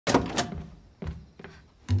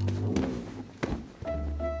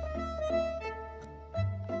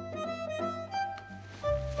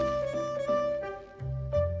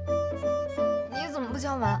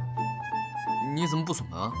敲门？你怎么不锁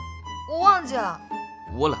门啊？我忘记了。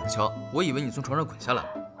我懒得敲，我以为你从床上滚下来了。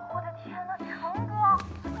我的天哪，强哥，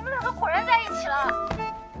你们两个果然在一起了。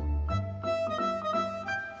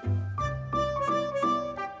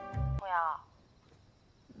梦瑶，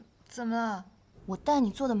怎么了？我带你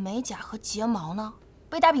做的美甲和睫毛呢？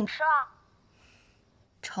被大饼吃了。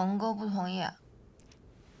成哥不同意。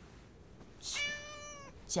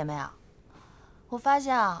姐妹啊，我发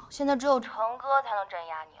现啊，现在只有成哥才能镇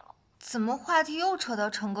压你了。怎么话题又扯到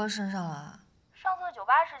成哥身上了？上次的酒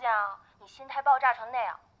吧事件啊，你心态爆炸成那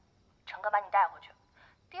样，成哥把你带回去，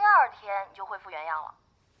第二天你就恢复原样了。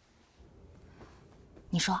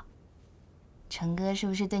你说，成哥是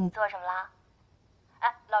不是对你做什么啦？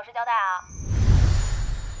哎，老实交代啊。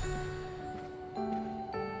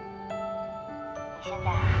你现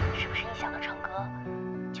在是不是一想到成哥，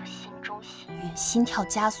就心中喜悦，心跳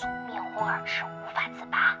加速，面红耳赤，无法自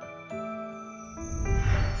拔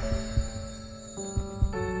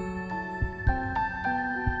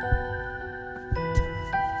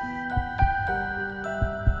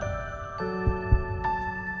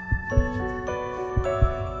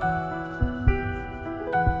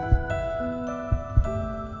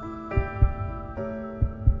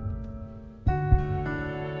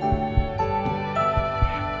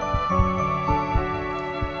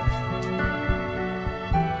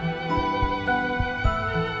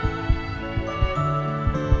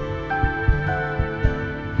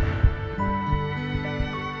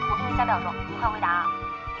？3秒钟，你快回答！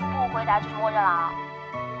你不回答就是默认了啊！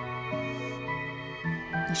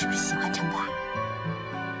你是不是喜欢成哥啊？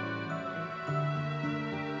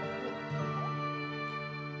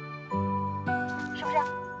是不是？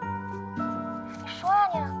你说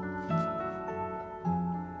呀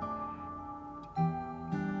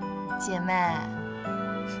你！姐妹，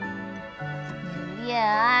你恋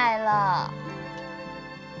爱了。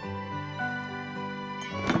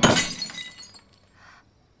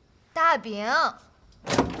大饼，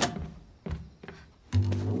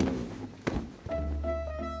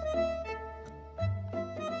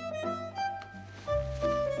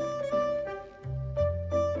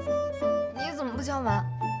你怎么不敲门？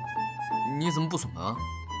你怎么不锁门啊？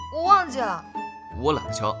我忘记了。我懒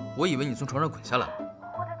得敲，我以为你从床上滚下来了。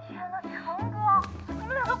我的天哪，强哥，你们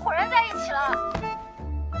两个果然在一起了。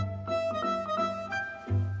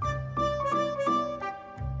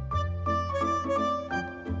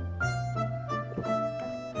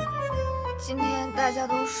今天大家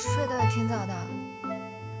都睡得挺早的。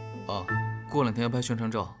哦，过2天要拍宣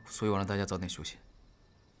传照，所以我让大家早点休息。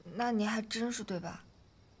那你还真是对吧？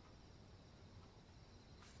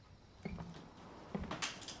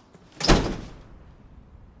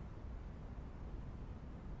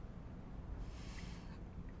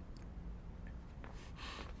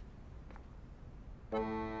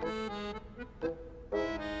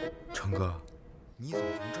成哥，你怎么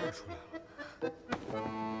从这儿出来了？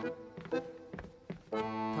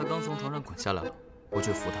他刚从床上滚下来了，我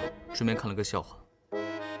去扶他，顺便看了个笑话。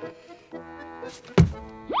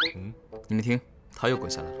你们听，他又滚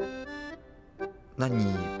下来了。那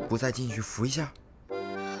你不再进去扶一下？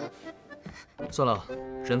算了，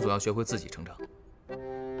人总要学会自己成长。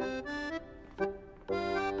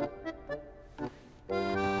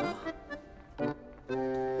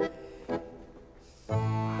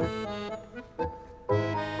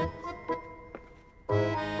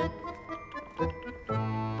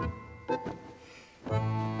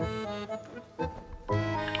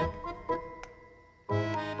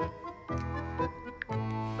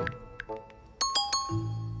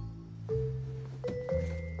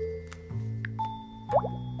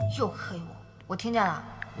又黑我，我听见了，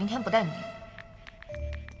明天不带你。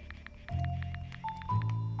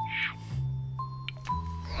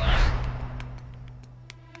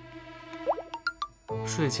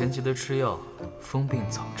睡前记得吃药，风病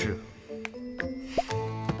早治。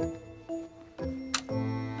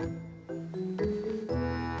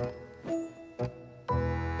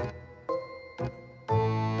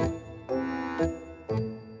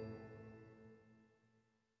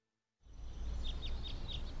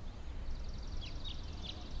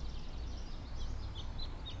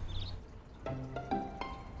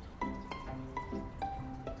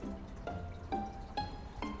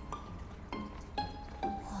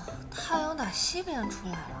太阳打西边出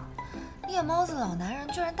来了，夜猫子老男人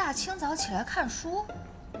居然大清早起来看书。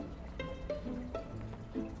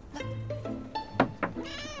来，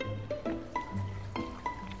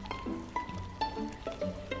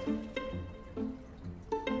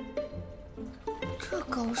这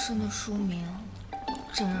高深的书名，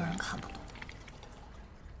真让人看不懂。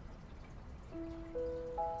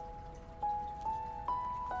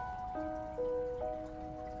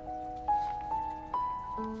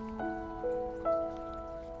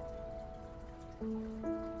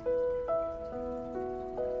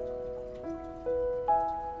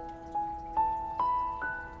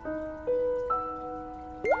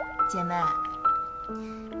姐妹，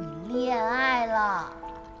你恋爱了。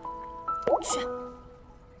去。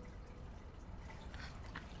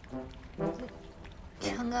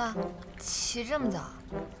成哥，起这么早？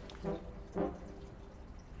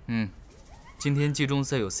今天季中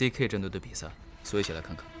赛有 CK 战队的比赛，所以一起来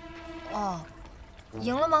看看。哦，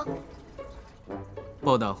赢了吗？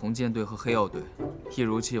暴打红箭队和黑曜队，一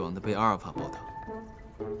如既往的被阿尔法暴打。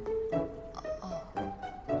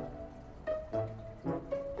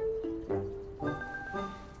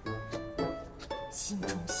心中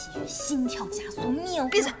喜悦，心跳加速，面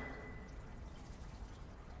闭嘴！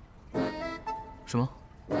什么？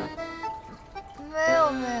没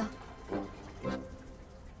有没有。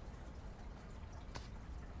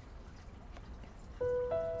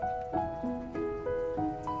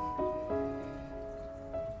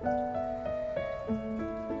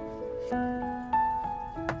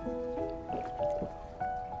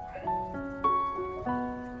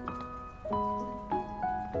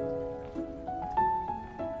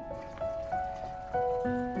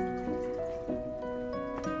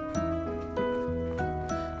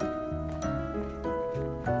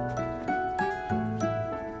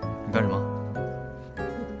你干什么？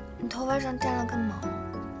你头发上沾了根毛。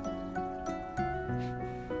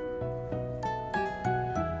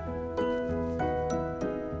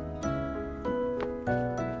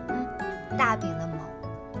大饼的毛。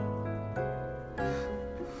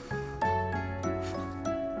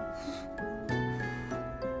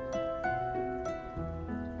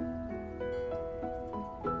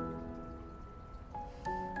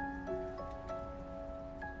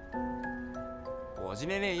我这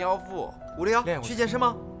边练腰腹，无聊，练去健身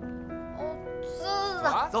吗？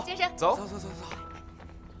走，健身。走。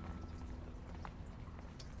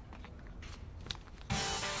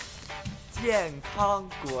健康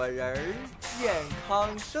果仁儿，健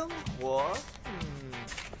康生活，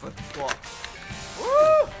不错。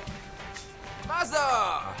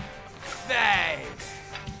Muscle, babe,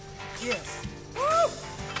 Yes。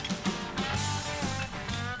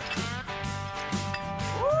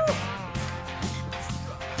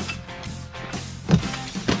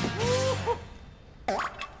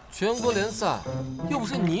全国联赛又不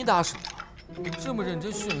是你打首发，这么认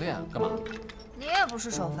真训练干嘛？你也不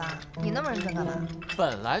是首发，你那么认真干嘛？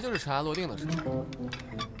本来就是尘埃落定的事。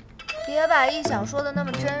别把臆想说的那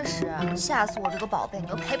么真实，吓死我这个宝贝，你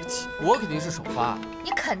又赔不起。我肯定是首发，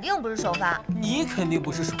你肯定不是首发，你肯定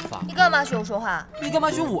不是首发。你干嘛学我说话？你干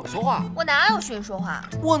嘛学我说话？我哪有学你说话？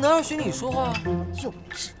我哪有学你说话？幼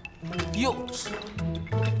稚，幼稚。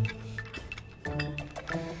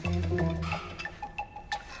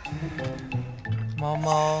猫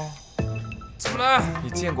猫，怎么了？你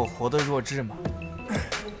见过活的弱智吗？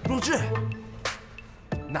弱智？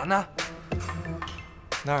哪呢？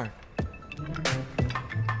那儿。